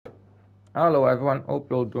Hello everyone, hope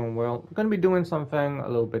you're all doing well. I'm going to be doing something a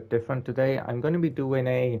little bit different today. I'm going to be doing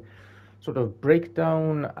a sort of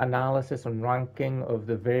breakdown, analysis and ranking of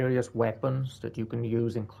the various weapons that you can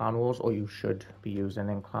use in Clan Wars, or you should be using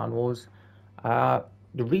in Clan Wars. Uh,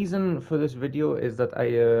 the reason for this video is that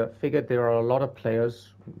I figured there are a lot of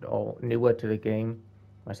players or newer to the game.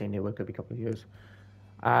 When I say newer, it could be a couple of years,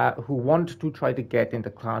 who want to try to get into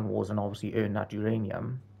Clan Wars and obviously earn that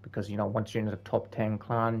uranium, because once you're in the top 10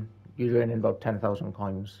 clan, you're earning about 10,000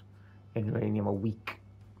 coins in uranium a week,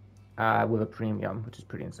 with a premium, which is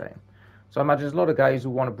pretty insane. So I imagine there's a lot of guys who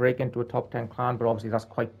want to break into a top 10 clan, but obviously that's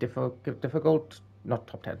quite difficult. Not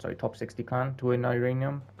top 10, sorry, top 60 clan to win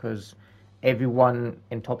uranium, because everyone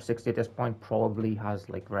in top 60 at this point probably has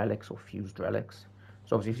like relics or fused relics.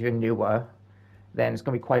 So obviously if you're newer, then it's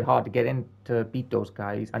going to be quite hard to get in to beat those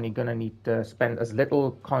guys, and you're going to need to spend as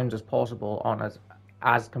little coins as possible on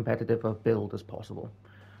as competitive a build as possible.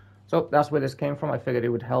 So that's where this came from. I figured it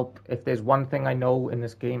would help. If there's one thing I know in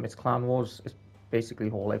this game, it's Clan Wars. It's basically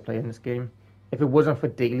all I play in this game. If it wasn't for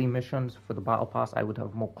daily missions for the Battle Pass, I would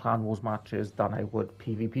have more Clan Wars matches than I would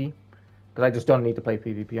PvP. Because I just don't need to play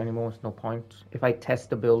PvP anymore. It's no point. If I test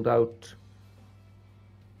the build out,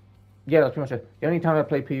 yeah, that's pretty much it. The only time I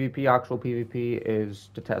play PvP, actual PvP, is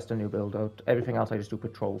to test a new build out. Everything else I just do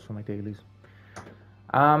patrols for my dailies.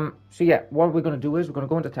 So yeah, what we're going to do is we're going to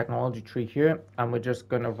go into technology tree here, and we're just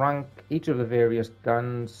going to rank each of the various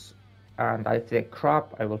guns. And if they're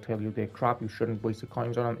crap, I will tell you they're crap. You shouldn't waste your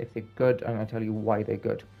coins on them. If they're good, I'm going to tell you why they're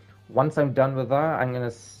good. Once I'm done with that, I'm going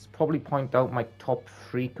to probably point out my top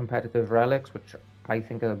 3 competitive relics, which I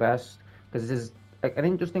think are the best, because this is an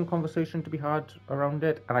interesting conversation to be had around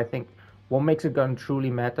it. And I think what makes a gun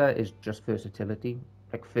truly meta is just versatility,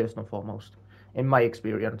 like first and foremost, in my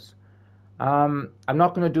experience. I'm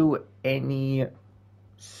not going to do any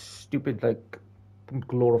stupid, like,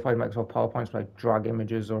 glorified Microsoft PowerPoints, like drag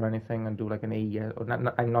images or anything and do like an AE. I'm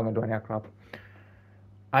not going to do any of that crap.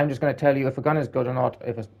 I'm just going to tell you if a gun is good or not.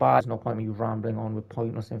 If it's bad, there's no point me rambling on with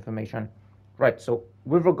pointless information. Right, so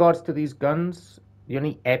with regards to these guns, the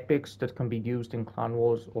only epics that can be used in Clan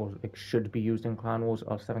Wars, or like should be used in Clan Wars,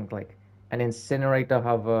 are something like an Incinerator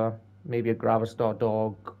Hover, maybe a Gravistar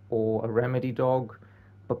Dog, or a Remedy Dog.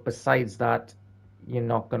 But besides that, you're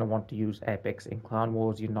not going to want to use epics in Clan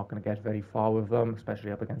Wars. You're not going to get very far with them,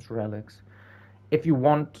 especially up against relics. If you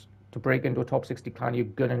want to break into a top 60 clan, you're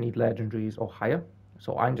going to need legendaries or higher.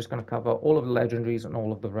 So I'm just going to cover all of the legendaries and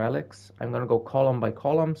all of the relics. I'm going to go column by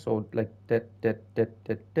column, so like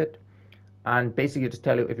that. And basically just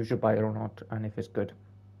tell you if you should buy it or not, and if it's good.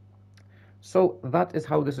 So that is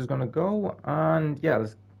how this is going to go, and yeah,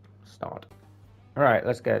 let's start. Alright,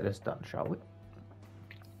 let's get this done, shall we?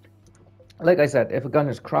 Like I said, if a gun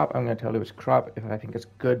is crap, I'm going to tell you it's crap. If I think it's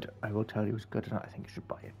good, I will tell you it's good, and I think you should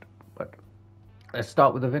buy it. But let's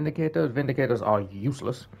start with the Vindicators. Vindicators are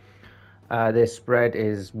useless. Their spread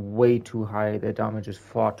is way too high, their damage is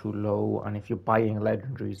far too low, and if you're buying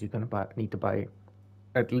legendaries, you're going to need to buy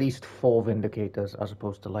at least 4 Vindicators as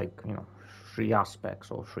opposed to, like, 3 aspects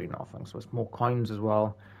or 3 nothing. So it's more coins as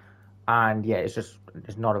well. And yeah, it's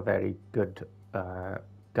not a very good gun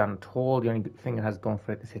at all. The only thing it has going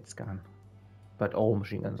for it is hit scan. But all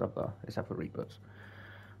machine guns have that, except for Reapers.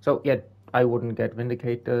 So yeah, I wouldn't get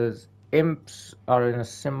Vindicators. Imps are in a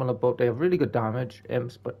similar boat. They have really good damage,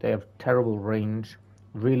 Imps, but they have terrible range,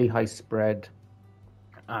 really high spread,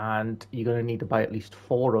 and you're going to need to buy at least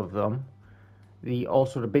 4 of them. The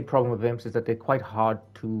big problem with Imps is that they're quite hard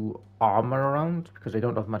to armor around because they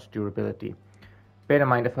don't have much durability. Bear in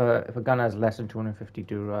mind, if a gun has less than 250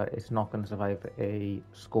 dura, it's not going to survive a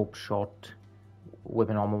scope shot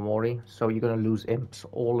with an armor mori, so you're going to lose Imps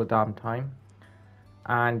all the damn time.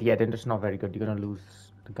 And yeah, they're just not very good. You're going to lose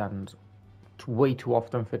the guns way too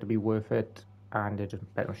often for it to be worth it, and they're just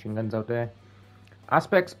better machine guns out there.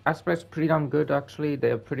 Aspects pretty damn good actually. They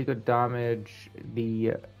have pretty good damage.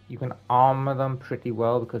 You can armor them pretty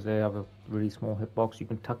well because they have a really small hitbox. You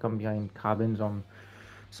can tuck them behind cabins on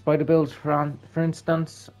spider builds, for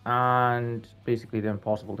instance, and basically they're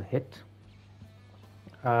impossible to hit.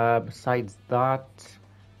 Besides that,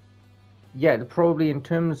 yeah, probably in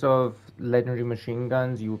terms of legendary machine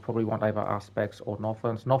guns, you would probably want either aspects or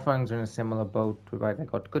nothings. Nothings are in a similar boat, whereby they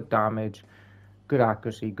got good damage, good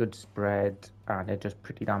accuracy, good spread, and they're just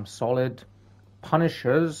pretty damn solid.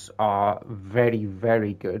 Punishers are very,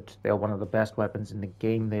 very good. They are one of the best weapons in the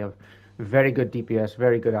game. They have very good DPS,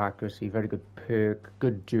 very good accuracy, very good perk,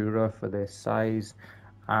 good dura for their size,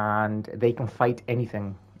 and they can fight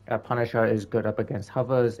anything. Punisher is good up against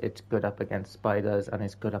hovers, it's good up against spiders, and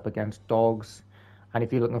it's good up against dogs. And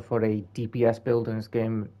if you're looking for a DPS build in this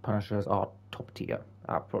game, Punishers are top tier.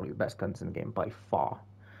 are probably the best guns in the game by far.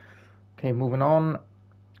 Okay, moving on.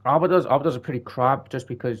 Arbiters are pretty crap just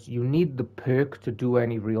because you need the perk to do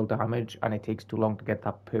any real damage, and it takes too long to get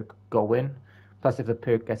that perk going. Plus, if the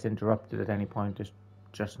perk gets interrupted at any point, it's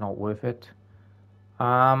just not worth it.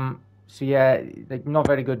 So yeah, like not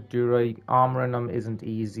very good Dura. Armoring them isn't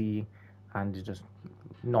easy, and it's just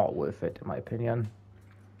not worth it in my opinion.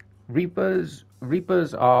 Reapers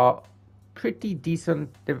are pretty decent.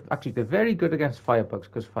 They're very good against firebugs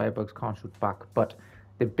because firebugs can't shoot back. But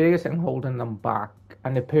the biggest thing holding them back,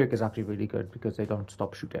 and the perk is actually really good because they don't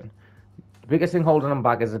stop shooting. The biggest thing holding them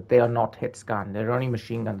back is that they are not hit scan. They're only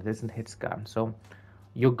machine gun that isn't hit scan. So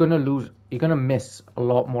you're gonna miss a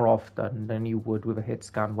lot more often than you would with a hit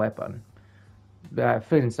scan weapon.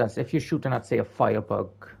 For instance, if you're shooting at say a firebug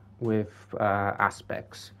with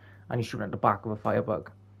aspects, and you're shooting at the back of a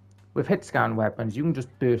firebug, with hit scan weapons, you can just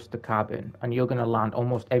burst the cabin, and you're gonna land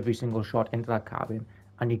almost every single shot into that cabin,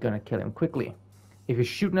 and you're gonna kill him quickly. If you're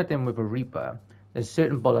shooting at him with a Reaper, there's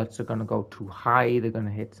certain bullets are gonna go too high. They're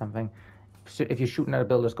gonna hit something. So if you're shooting at a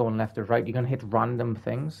build that's going left or right, you're going to hit random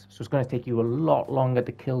things. So it's going to take you a lot longer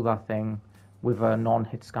to kill that thing with a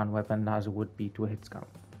non-hit scan weapon as it would be to a hit scan.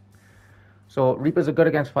 So Reapers are good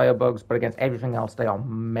against firebugs, but against everything else, they are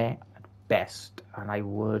meh at best. And I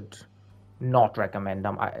would not recommend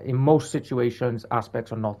them. In most situations,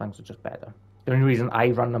 aspects or nothings are just better. The only reason I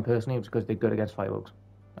run them personally is because they're good against firebugs.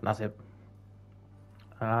 And that's it.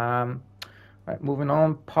 Right, moving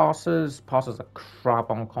on. Parsers. Parsers are crap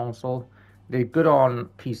on console. They're good on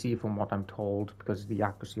PC from what I'm told because of the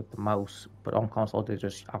accuracy of the mouse, but on console they're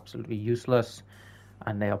just absolutely useless,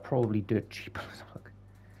 and they are probably dirt cheap.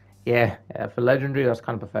 yeah, for Legendary that's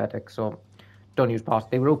kind of pathetic, so don't use pass.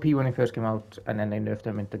 They were OP when they first came out, and then they nerfed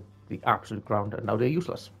them into the absolute ground, and now they're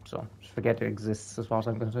useless, so just forget it exists as far as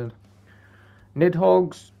I'm concerned.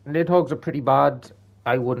 Nidhogs are pretty bad.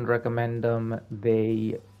 I wouldn't recommend them.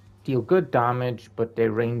 They deal good damage, but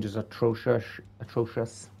their range is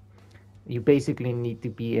atrocious. You basically need to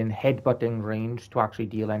be in headbutting range to actually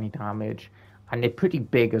deal any damage. And they're pretty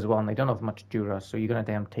big as well, and they don't have much Dura, so you're going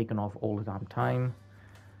to have them taken off all the damn time.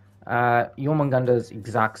 Jormungandr's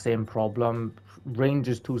exact same problem. Range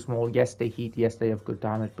is too small. Yes, they heat. Yes, they have good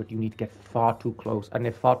damage, but you need to get far too close, and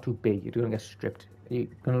they're far too big. You're going to get stripped. You're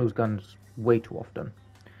going to lose guns way too often.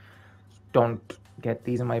 Don't get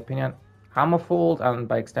these, in my opinion. Hammerfalls and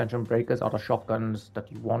by extension breakers are the shotguns that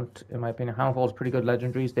you want, in my opinion. Hammerfalls pretty good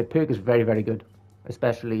legendaries. Their perk is very, very good,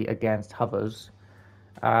 especially against hovers.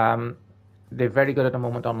 They're very good at the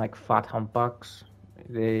moment on like fat humpbacks.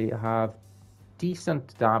 They have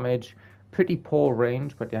decent damage, pretty poor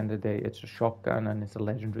range, but at the end of the day, it's a shotgun and it's a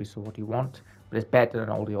legendary, so what do you want? But it's better than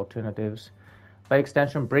all the alternatives. By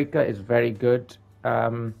extension, breaker is very good.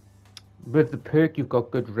 With the perk, you've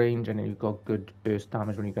got good range and you've got good burst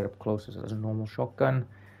damage when you get up close as a normal shotgun.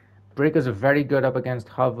 Breakers are very good up against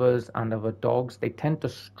hovers and other dogs. They tend to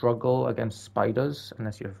struggle against spiders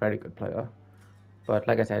unless you're a very good player. But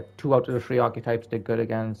like I said, 2 out of the 3 archetypes they're good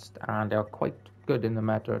against, and they're quite good in the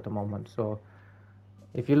meta at the moment. So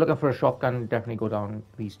if you're looking for a shotgun, definitely go down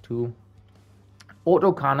these 2.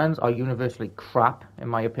 Autocannons are universally crap, in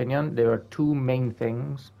my opinion. There are 2 main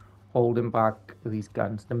things holding back these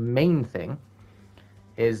guns. The main thing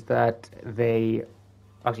is that they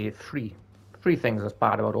actually three things that's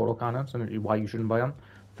bad about autocannons and why you shouldn't buy them.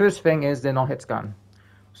 First thing is they're not hit scan.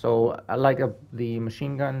 So like the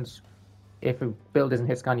machine guns, if a build isn't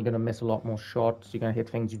hit scan, you're going to miss a lot more shots. You're going to hit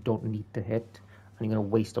things you don't need to hit, and you're going to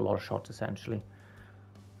waste a lot of shots essentially.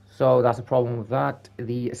 So that's a problem with that.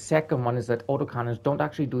 The second one is that autocannons don't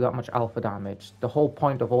actually do that much alpha damage. The whole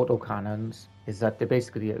point of autocannons is that they're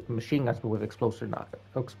basically machine guns with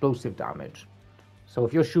explosive damage. So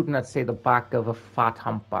if you're shooting at, say, the back of a fat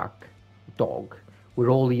humpback dog, where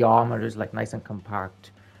all the armor is like nice and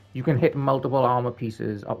compact, you can hit multiple armor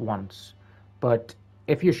pieces at once. But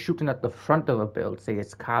if you're shooting at the front of a build, say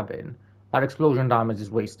its cabin, that explosion damage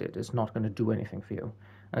is wasted. It's not going to do anything for you.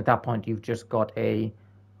 And at that point, you've just got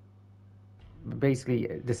basically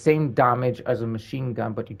the same damage as a machine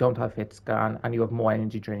gun, but you don't have hit scan and you have more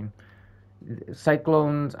energy drain.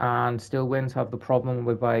 Cyclones and still winds have the problem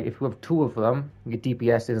whereby if you have 2 of them, your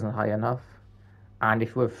DPS isn't high enough, and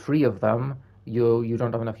if you have 3 of them, you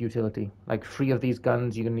don't have enough utility. Like 3 of these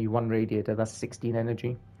guns, you're gonna need 1 radiator. That's 16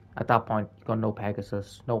 energy. At that point, you've got no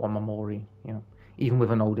Pegasus, no Amamori. You know, even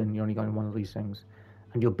with an Odin, you're only got 1 of these things,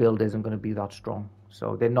 and your build isn't going to be that strong.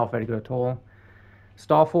 So they're not very good at all.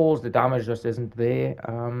 Starfalls, the damage just isn't there.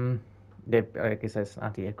 Like I said,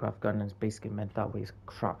 anti-aircraft gun is basically meant that way. It's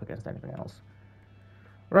crap against anything else.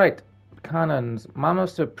 Right, cannons.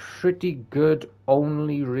 Mammoths are pretty good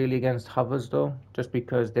only really against hovers though, just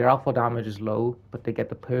because their alpha damage is low, but they get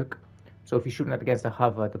the perk. So if you're shooting it against a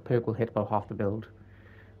hover, the perk will hit about half the build.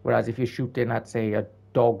 Whereas if you're shooting at, say, a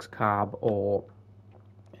dog's cab or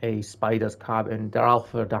a spider's cab, and their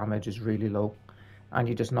alpha damage is really low, and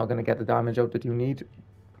you're just not going to get the damage out that you need.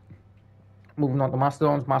 Moving on to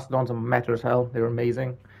Mastodons. Mastodons are meta as hell. They're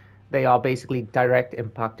amazing. They are basically direct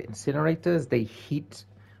impact incinerators. They heat,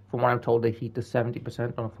 from what I'm told, they heat to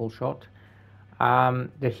 70% on a full shot.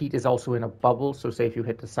 The heat is also in a bubble, so say if you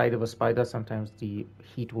hit the side of a spider, sometimes the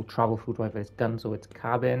heat will travel through to either its guns or its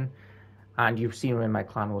cabin. And you've seen them in my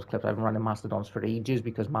Clan Wars clips. I've been running Mastodons for ages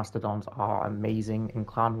because Mastodons are amazing in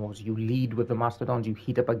Clan Wars. You lead with the Mastodons, you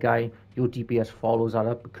heat up a guy, your DPS follows that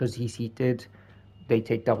up because he's heated. They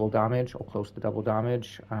take double damage or close to double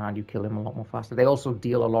damage, and you kill him a lot more faster. They also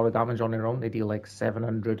deal a lot of damage on their own. They deal like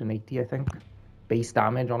 780, I think, base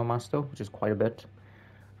damage on a Masto, which is quite a bit.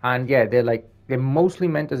 And yeah, they're mostly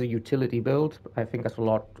meant as a utility build. I think that's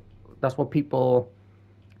what people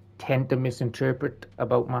tend to misinterpret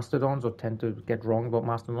about Mastodons or tend to get wrong about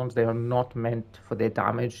Mastodons. They are not meant for their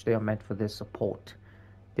damage, they are meant for their support.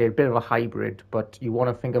 They're a bit of a hybrid, but you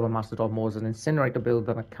want to think of a Mastodon more as an incinerator build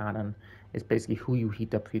than a cannon. It's basically who you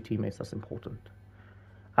heat up for your teammates that's important.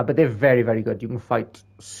 But they're very, very good. You can fight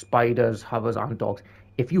spiders, hovers, and dogs.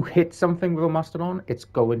 If you hit something with a Mastodon, it's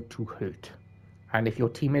going to hurt. And if your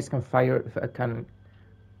teammates can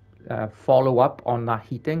follow up on that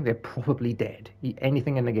heating, they're probably dead.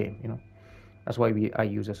 Anything in the game, you know. That's why I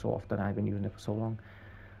use it so often. I've been using it for so long.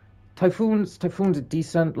 Typhoons are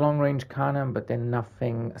decent long-range cannon, but they're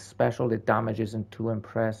nothing special. Their damage isn't too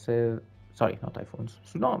impressive. Sorry, not Typhoons.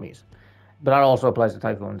 Tsunamis. But that also applies to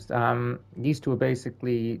Typhoons. These two are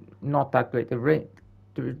basically not that great.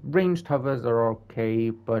 The ranged hovers are okay,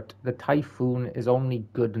 but the Typhoon is only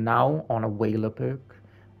good now on a Whaler perk,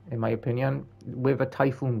 in my opinion. With a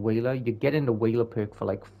Typhoon Whaler, you get in the Whaler perk for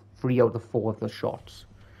like 3 out of 4 of the shots.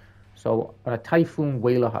 So on a Typhoon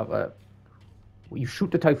Whaler hover, you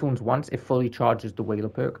shoot the Typhoons once, it fully charges the Whaler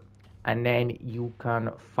perk, and then you can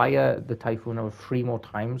fire the Typhoon over 3 more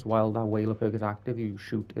times while that Whaler perk is active. You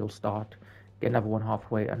shoot, it'll start, get another one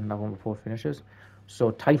halfway, and another one before it finishes.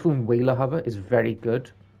 So Typhoon Whaler hover is very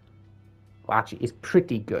good. Well, actually, it's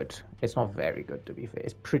pretty good. It's not very good, to be fair.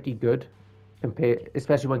 It's pretty good,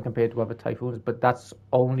 especially when compared to other Typhoons, but that's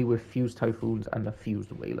only with fused Typhoons and the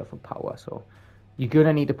fused Whaler for power. So you're going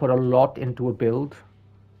to need to put a lot into a build,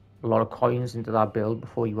 a lot of coins into that build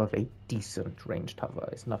before you have a decent ranged hover.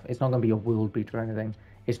 It's not going to be a world beater or anything.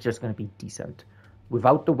 It's just going to be decent.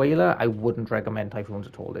 Without the Whaler, I wouldn't recommend Typhoons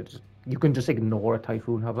at all. You can just ignore a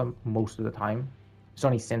Typhoon hover most of the time. It's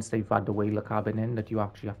only since they've had the Whaler cabin in that you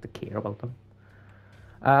actually have to care about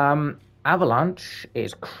them. Avalanche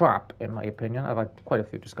is crap, in my opinion. I've had quite a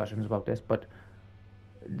few discussions about this, but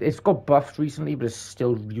it's got buffed recently, but it's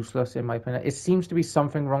still useless, in my opinion. It seems to be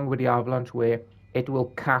something wrong with the Avalanche where it will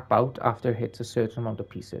cap out after it hits a certain amount of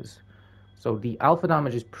pieces. So the alpha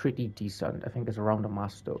damage is pretty decent. I think it's around a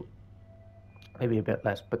Masto. Maybe a bit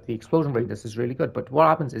less, but the explosion radius is really good. But what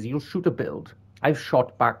happens is you'll shoot a build. I've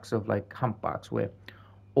shot backs of like humpbacks where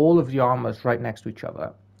all of the armor's right next to each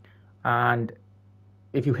other. And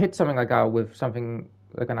if you hit something like that with something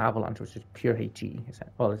like an avalanche, which is pure HE,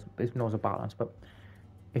 well, it's known as a balance, but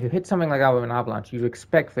if you hit something like that with an avalanche, you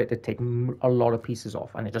expect for it to take a lot of pieces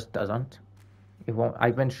off, and it just doesn't. It won't.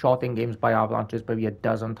 I've been shot in games by avalanches maybe a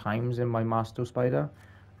dozen times in my Master Spider,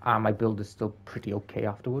 and my build is still pretty okay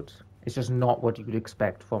afterwards. It's just not what you would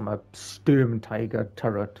expect from a Sturm Tiger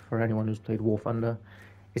turret for anyone who's played War Thunder.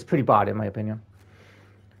 It's pretty bad in my opinion.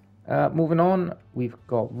 Moving on, we've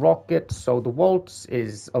got Rocket. So the Waltz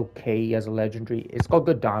is okay as a legendary. It's got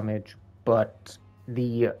good damage, but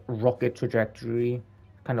the rocket trajectory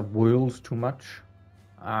kind of whirls too much,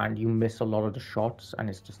 and you miss a lot of the shots, and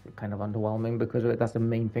it's just kind of underwhelming because of it. That's the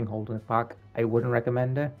main thing holding it back. I wouldn't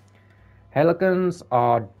recommend it. Helicons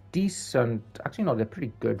are decent. Actually, no, they're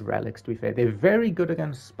pretty good relics, to be fair. They're very good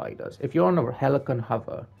against spiders. If you're on a Helicon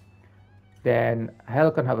hover, then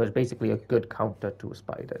Helicon hover is basically a good counter to a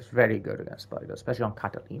spider. It's very good against spiders, especially on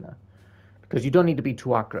Catalina, because you don't need to be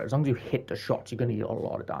too accurate. As long as you hit the shots, you're going to deal a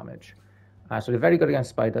lot of damage. So they're very good against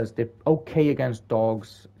spiders. They're okay against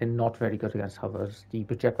dogs. They're not very good against hovers. The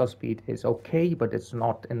projectile speed is okay, but it's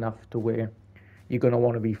not enough to where you're going to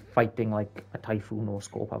want to be fighting like a Typhoon or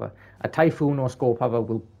Scope hover. A Typhoon or Scope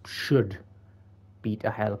hover should beat a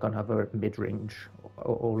Helicon hover at mid-range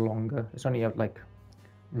or longer. It's only at like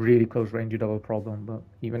really close range you'd have a problem, but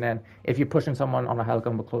even then, if you're pushing someone on a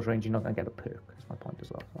Helicon with close range, you're not going to get a perk. That's my point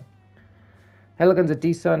as well. So. Helicons are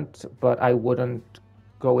decent, but I wouldn't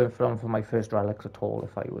go in for them for my first relics at all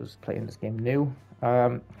if I was playing this game new.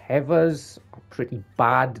 Heavers are pretty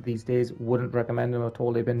bad these days. Wouldn't recommend them at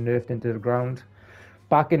all. They've been nerfed into the ground.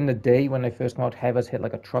 Back in the day when they first came out, Heavers hit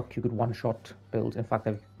like a truck. You could one-shot build. In fact,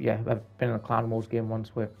 I've been in a Clan Wars game once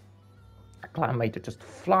where a clanmate had just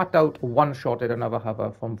flat out one-shotted another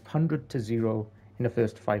Hover from 100 to 0 in the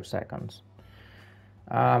first 5 seconds.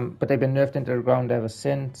 But they've been nerfed into the ground ever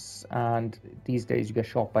since, and these days you get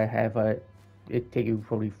shot by a Hover, it takes you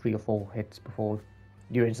probably 3 or 4 hits before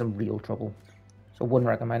you're in some real trouble. So wouldn't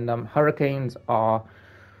recommend them. Hurricanes are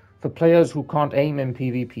for players who can't aim in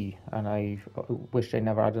PvP, and I wish they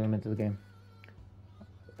never added them into the game.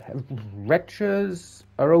 Wretches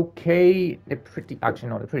are okay. They're pretty, actually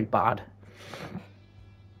no, they're pretty bad.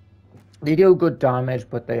 They deal good damage,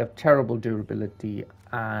 but they have terrible durability,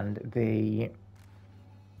 and they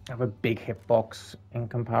have a big hitbox in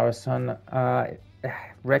comparison.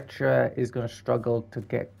 Retcher is going to struggle to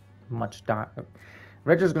get much damage.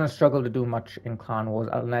 Retcher's going to struggle to do much in Clan Wars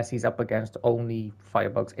unless he's up against only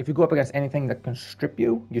firebugs. If you go up against anything that can strip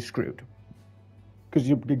you, you're screwed. Because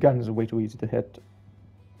your guns are way too easy to hit.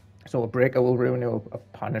 So a Breaker will ruin you, a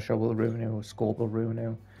Punisher will ruin you, a Scorp will ruin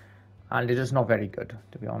you. And they're just not very good,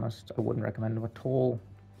 to be honest. I wouldn't recommend them at all.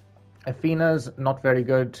 Athena's not very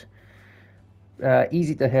good.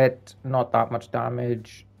 Easy to hit, not that much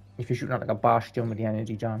damage. If you're shooting at like a Bastion with the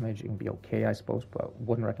energy damage, it can be okay, I suppose, but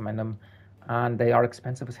wouldn't recommend them. And they are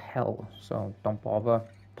expensive as hell, so don't bother.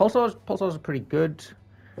 Pulsars are pretty good.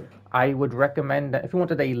 I would recommend that if you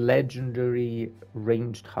wanted a legendary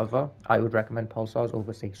ranged hover, I would recommend Pulsars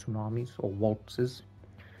over, say, Tsunamis or Waltzes.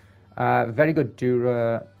 Very good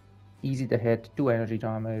Dura, easy to hit, do energy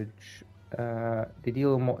damage. They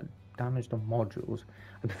deal more damage to modules.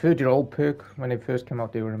 I preferred your old perk. When they first came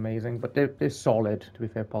out, they were amazing, but they're solid, to be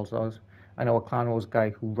fair, Pulsars. I know a Clan Wars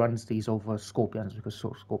guy who runs these over Scorpions because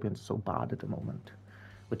Scorpions are so bad at the moment,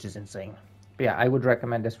 which is insane. But yeah, I would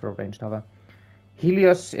recommend this for a ranged hover.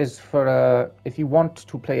 Helios is for if you want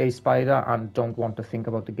to play a spider and don't want to think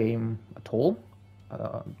about the game at all.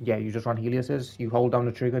 Yeah, you just run Helioses. You hold down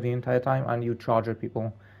the trigger the entire time and you charge at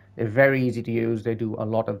people. They're very easy to use. They do a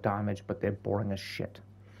lot of damage, but they're boring as shit.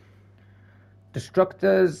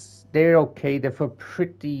 Destructors, they're okay. They're for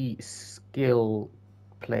pretty skilled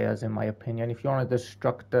players, in my opinion. If you're on a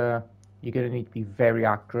Destructor, you're going to need to be very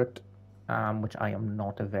accurate, which I am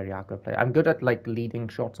not a very accurate player. I'm good at like leading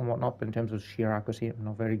shots and whatnot, but in terms of sheer accuracy, I'm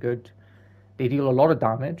not very good. They deal a lot of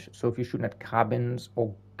damage, so if you're shooting at cabins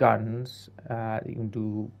or guns, you can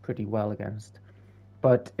do pretty well against.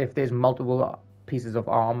 But if there's multiple pieces of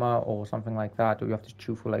armor or something like that, or you have to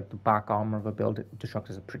shoot for like the back armor of a build,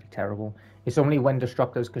 Destructors are pretty terrible. It's only when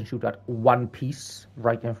Destructors can shoot at one piece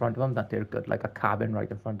right in front of them that they're good, like a cabin right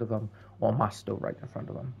in front of them or a Masto right in front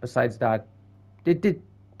of them. Besides that, they did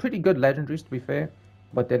pretty good legendaries, to be fair,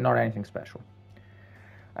 but they're not anything special.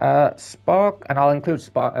 Spark, and I'll include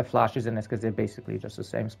flashes in this because they're basically just the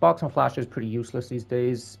same. Sparks and flashes pretty useless these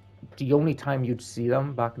days. The only time you'd see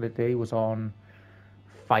them back in the day was on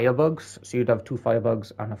firebugs, so you'd have 2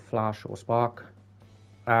 firebugs and a flash or spark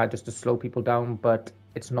just to slow people down, but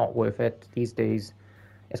it's not worth it these days.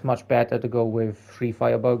 It's much better to go with 3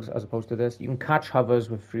 firebugs as opposed to this. You can catch hovers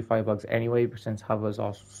with 3 firebugs anyway, since hovers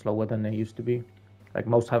are slower than they used to be. Like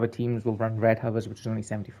most hover teams will run red hovers, which is only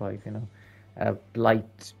 75, you know.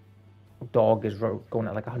 Blight dog is going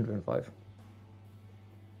at like 105.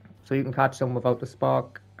 So you can catch them without the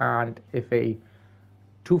spark, and if a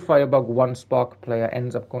 2 firebug, 1 spark player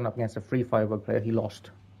ends up going up against a 3 firebug player, he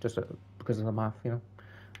lost, just because of the math, you know.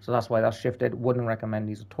 So that's why that's shifted. Wouldn't recommend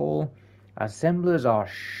these at all. Assemblers are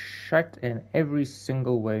shit in every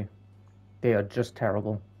single way. They are just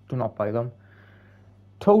terrible. Do not buy them.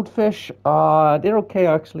 Toadfish, they're okay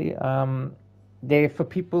actually. They're for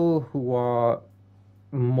people who are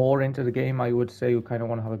more into the game, I would say, who kind of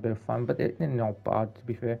want to have a bit of fun, but they're not bad, to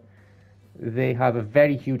be fair. They have a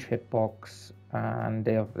very huge hitbox, and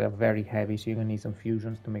they're very heavy, so you're gonna need some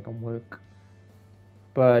fusions to make them work.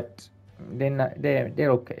 But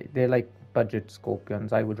they're okay. They're like budget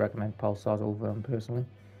Scorpions. I would recommend Pulsars over them personally,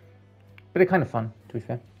 but they're kind of fun, to be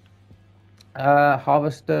fair.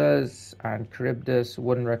 Harvesters and Charybdis,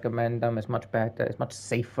 wouldn't recommend them. It's much better. It's much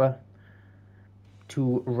safer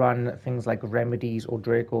to run things like Remedies or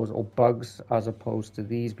Dracos or Bugs as opposed to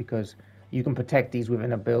these, because you can protect these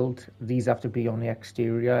within a build. These have to be on the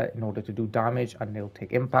exterior in order to do damage, and they'll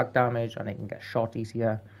take impact damage, and they can get shot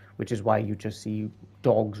easier, which is why you just see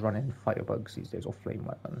dogs running firebugs these days, or flame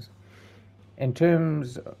weapons. In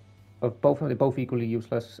terms of both of them, they're both equally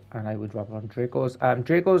useless, and I would rather run Dracos.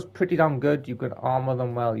 Dracos pretty damn good. You can armor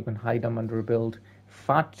them well, you can hide them under a build.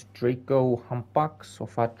 Fat Draco Humpbacks or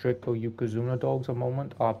Fat Draco Yokozuna dogs at the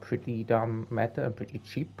moment are pretty damn meta and pretty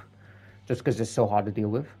cheap, just because they're so hard to deal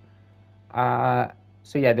with.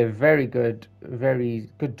 So yeah, they're very good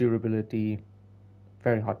durability,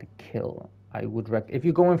 very hard to kill. I would if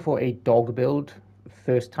you're going for a dog build,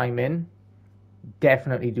 first time in,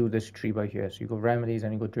 definitely do this tree by here. So you go remedies,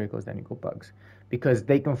 then you go Dracos, then you go bugs, because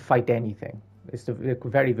they can fight anything. They're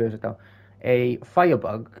very versatile. A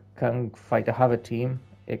firebug can fight a hover team,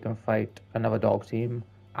 it can fight another dog team,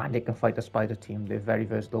 and it can fight a spider team. They're very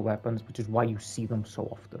versatile weapons, which is why you see them so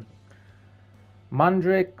often.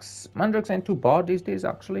 Mandrakes ain't too bad these days,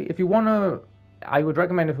 actually. If you want to, I would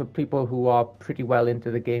recommend it for people who are pretty well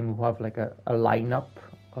into the game, who have like a lineup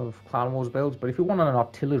of Clan Wars builds. But if you want an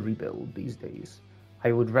artillery build these days,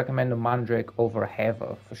 I would recommend a Mandrake over a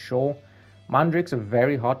Heather for sure. Mandrakes are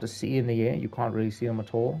very hard to see in the air. You can't really see them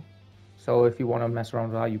at all. So if you want to mess around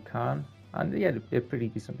with that, you can. And yeah, they're pretty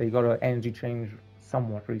decent. They got an energy change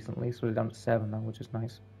somewhat recently, so they're down to 7 now, which is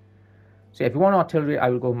nice. So yeah, if you want artillery, I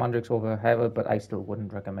would go Mandrakes over Heather, but I still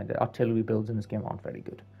wouldn't recommend it. Artillery builds in this game aren't very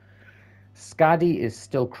good. Skadi is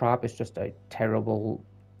still crap. It's just a terrible...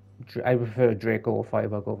 I prefer Draco or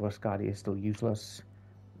Firebug over Skadi. It's still useless.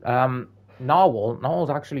 Narwhal's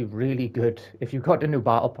actually really good. If you got the new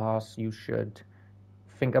Battle Pass, you should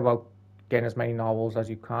think about getting as many Narwhals as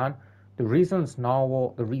you can. The reason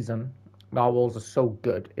Narwhals are so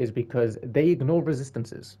good is because they ignore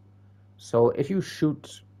resistances. So if you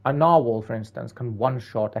shoot... A Narwhal, for instance, can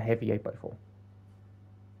one-shot a heavy 8x4.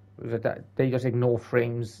 They just ignore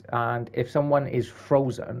frames, and if someone is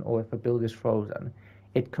frozen, or if a build is frozen,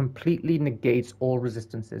 it completely negates all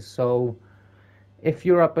resistances. So if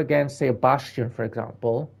you're up against, say, a Bastion, for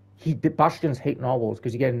example, Bastions hate Narwhals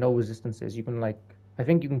because you get no resistances. You can, I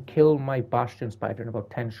think you can kill my Bastion Spider in about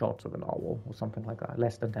 10 shots with a Narwhal, or something like that,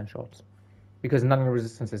 less than 10 shots, because none of the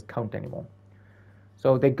resistances count anymore.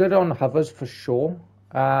 So they're good on hovers for sure.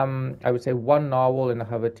 I would say one Narwhal in a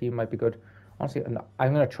hover team might be good. Honestly,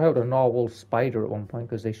 I'm going to try out a Narwhal Spider at one point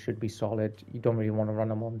because they should be solid. You don't really want to run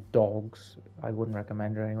them on dogs. I wouldn't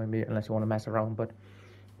recommend it anyway, unless you want to mess around. But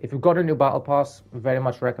if you've got a new Battle Pass, very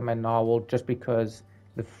much recommend Narwhal, just because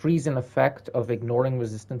the freezing effect of ignoring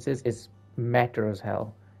resistances is meta as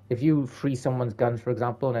hell. If you freeze someone's guns, for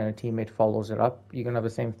example, and then a teammate follows it up, you can have the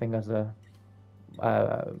same thing as like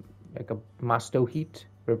a Masto Heat,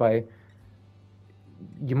 whereby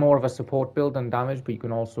you're more of a support build than damage, but you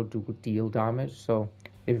can also deal damage. So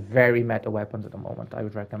they're very meta weapons at the moment. I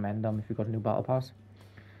would recommend them if you've got a new Battle Pass.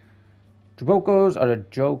 Dracos are a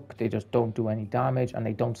joke. They just don't do any damage, and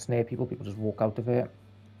they don't snare people. People just walk out of it.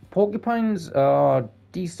 Porcupines are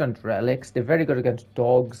decent relics. They're very good against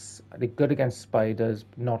dogs. They're good against spiders,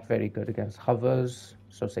 not very good against hovers.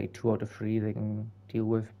 So say 2 out of 3 they can deal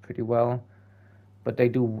with pretty well. But they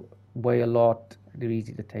do weigh a lot. They're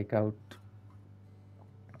easy to take out.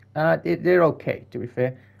 They're okay, to be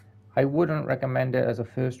fair. I wouldn't recommend it as a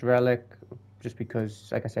first relic, just because,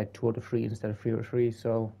 like I said, 2 out of 3 instead of 3 out of 3.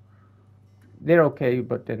 So they're okay,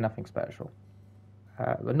 but they're nothing special.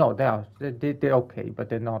 But no, they're okay, but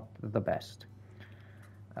they're not the best.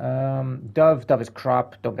 Dove is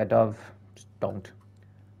crap. Don't get Dove. Just don't.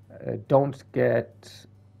 Don't get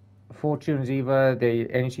Fortunes either.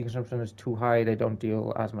 The energy consumption is too high. They don't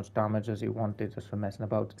deal as much damage as you wanted, just for messing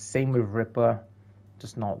about. Same with Ripper.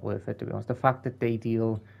 Just not worth it, to be honest. The fact that they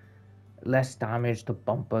deal less damage to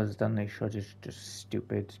bumpers than they should is just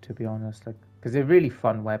stupid, to be honest. Because they're really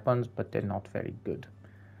fun weapons, but they're not very good.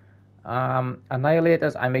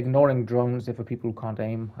 Annihilators, I'm ignoring drones. They're for people who can't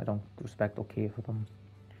aim. I don't respect or care for them.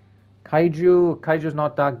 Kaiju's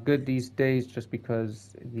not that good these days, just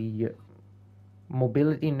because the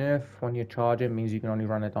mobility nerf when you charge it means you can only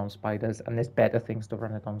run it on spiders, and there's better things to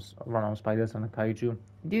run on spiders than a Kaiju.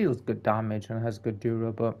 It deals good damage and has good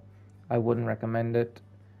dura, but I wouldn't recommend it.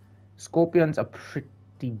 Scorpions are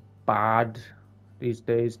pretty bad these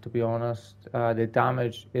days, to be honest. The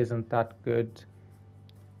damage isn't that good.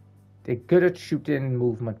 They're good at shooting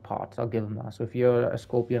movement parts, I'll give them that. So if you're a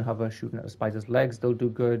Scorpion hover shooting at a spider's legs, they'll do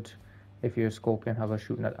good. If you're a Scorpion hover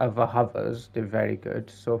shooting at other hovers, they're very good.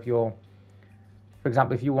 So if you're, for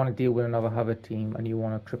example, if you want to deal with another hover team and you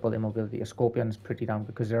want to triple their mobility, a Scorpion is pretty damn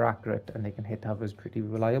because they're accurate and they can hit hovers pretty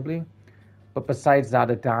reliably. But besides that,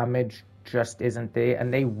 the damage just isn't there,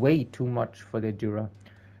 and they weigh too much for their dura.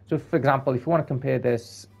 So for example, if you want to compare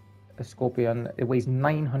this, a Scorpion, it weighs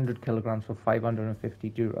 900 kilograms for 550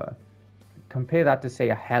 dura. Compare that to, say,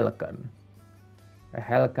 a Helican. A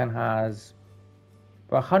Helican has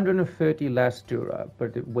 130 less dura,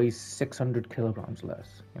 but it weighs 600 kilograms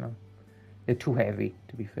less, you know. They're too heavy,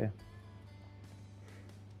 to be fair.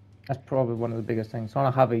 That's probably one of the biggest things. On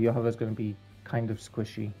a hover, your hover is going to be kind of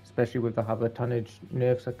squishy, especially with the hover tonnage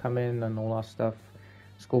nerfs that come in and all that stuff.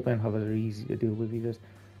 Scorpion hovers are easy to deal with either.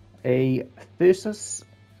 A Thyrsus,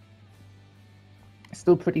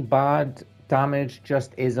 still pretty bad. Damage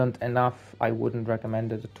just isn't enough. I wouldn't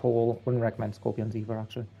recommend it at all. Wouldn't recommend Scorpions either,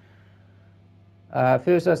 actually.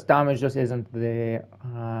 Thyrsus damage just isn't there.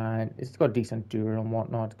 It's got decent dura and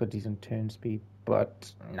whatnot. It's got decent turn speed,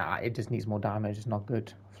 but nah, it just needs more damage. It's not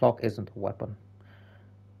good. Flock isn't a weapon.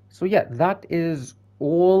 So yeah, that is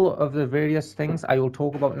all of the various things. I will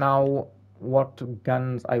talk about now what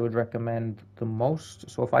guns I would recommend the most.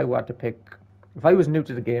 So if I were to pick, if I was new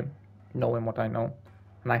to the game, knowing what I know,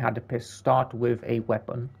 and I had to start with a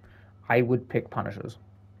weapon, I would pick Punishers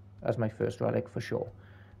as my first relic for sure.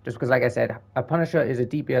 Just because, like I said, a Punisher is a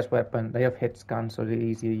DPS weapon. They have hit scan, so they're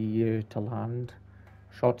easier to land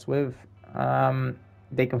shots with.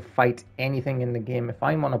 They can fight anything in the game. If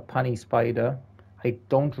I'm on a punny spider, I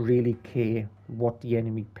don't really care what the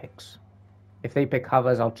enemy picks. If they pick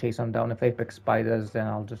hovers, I'll chase them down. If they pick spiders, then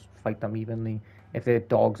I'll just fight them evenly. If they're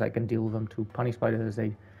dogs, I can deal with them too. Punny spider is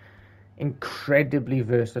a incredibly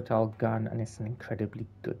versatile gun, and it's an incredibly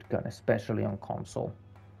good gun, especially on console.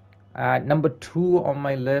 Number 2 on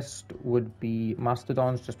my list would be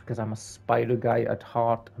Mastodons, just because I'm a spider guy at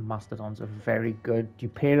heart, and Mastodons are very good. You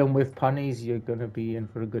pair them with punnies, you're going to be in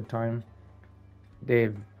for a good time.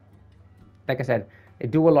 They've, like I said, they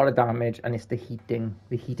do a lot of damage, and it's the heating.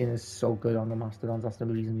 The heating is so good on the Mastodons. That's the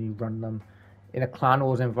reason you run them. In a Clan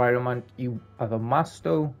Wars environment, you have a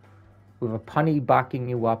Masto with a punny backing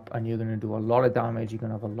you up, and you're going to do a lot of damage. You're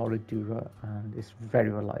going to have a lot of dura, and it's very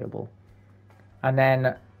reliable. And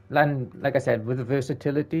then, like I said, with the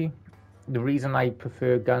versatility, the reason I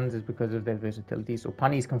prefer guns is because of their versatility. So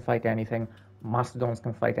punnies can fight anything, Mastodons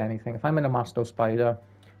can fight anything. If I'm in a Masto Spider,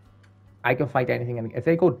 I can fight anything. If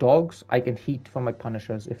they go dogs, I can heat for my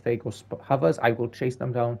Punishers. If they go hovers, I will chase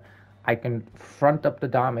them down. I can front up the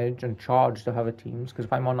damage and charge the hover teams, because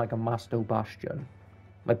if I'm on like a Masto Bastion,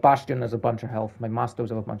 my Bastion has a bunch of health, my Mastos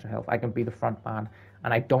have a bunch of health, I can be the front man,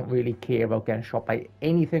 and I don't really care about getting shot by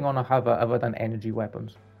anything on a hover other than energy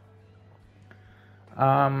weapons.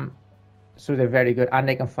 So they're very good, and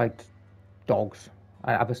they can fight dogs,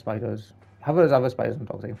 other spiders. Hovers, other spiders, and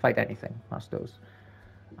dogs. They can fight anything, Mastos.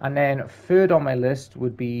 And then third on my list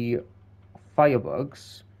would be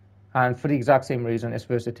Firebugs. And for the exact same reason, it's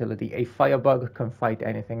versatility. A Firebug can fight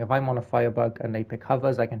anything. If I'm on a Firebug and they pick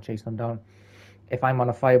hovers, I can chase them down. If I'm on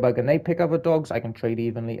a Firebug and they pick other dogs, I can trade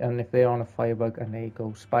evenly. And if they're on a Firebug and they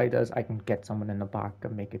go spiders, I can get someone in the back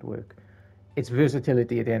and make it work. It's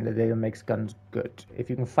versatility at the end of the day that makes guns good. If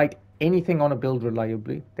you can fight anything on a build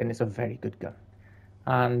reliably, then it's a very good gun.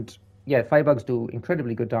 And yeah, Firebugs do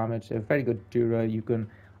incredibly good damage. They're very good dura. You can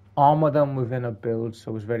armor them within a build,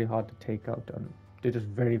 so it's very hard to take out, and they're just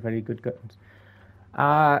very, very good guns.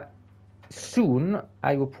 Soon,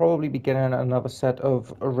 I will probably be getting another set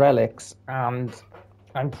of relics, and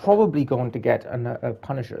I'm probably going to get a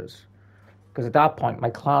Punishers, because at that point, my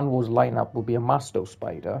Clan Wars lineup will be a Masto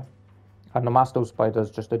Spider, and the Masto Spider is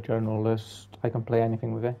just a journalist. I can play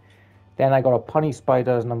anything with it. Then I got a Punny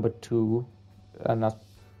Spider as number 2, and that's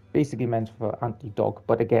basically meant for anti-dog,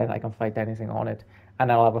 but again, I can fight anything on it.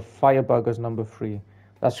 And I'll have a Firebug as number 3.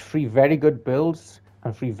 That's 3 very good builds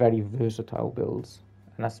and 3 very versatile builds.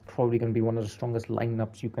 And that's probably going to be one of the strongest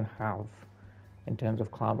lineups you can have in terms of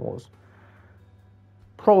Clan Wars.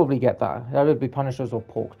 Probably get that. That would be Punishers or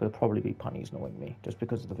Porks, but it'll probably be Punnies knowing me, just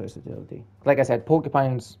because of the versatility. Like I said,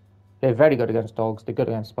 Porcupines, they're very good against dogs, they're good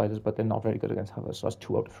against spiders, but they're not very good against hovers. So that's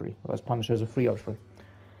 2 out of 3. Whereas Punishers are 3 out of 3.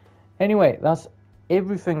 Anyway, that's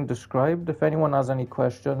everything described. If anyone has any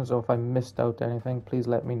questions or if I missed out anything, please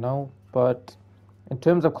let me know. But in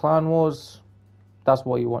terms of Clan Wars, that's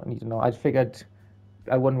what you need to know. I figured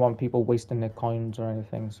I wouldn't want people wasting their coins or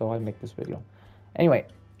anything, so I make this video. Anyway,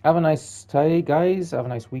 have a nice day, guys. Have a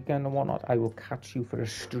nice weekend and whatnot. I will catch you for a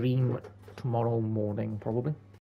stream tomorrow morning, probably.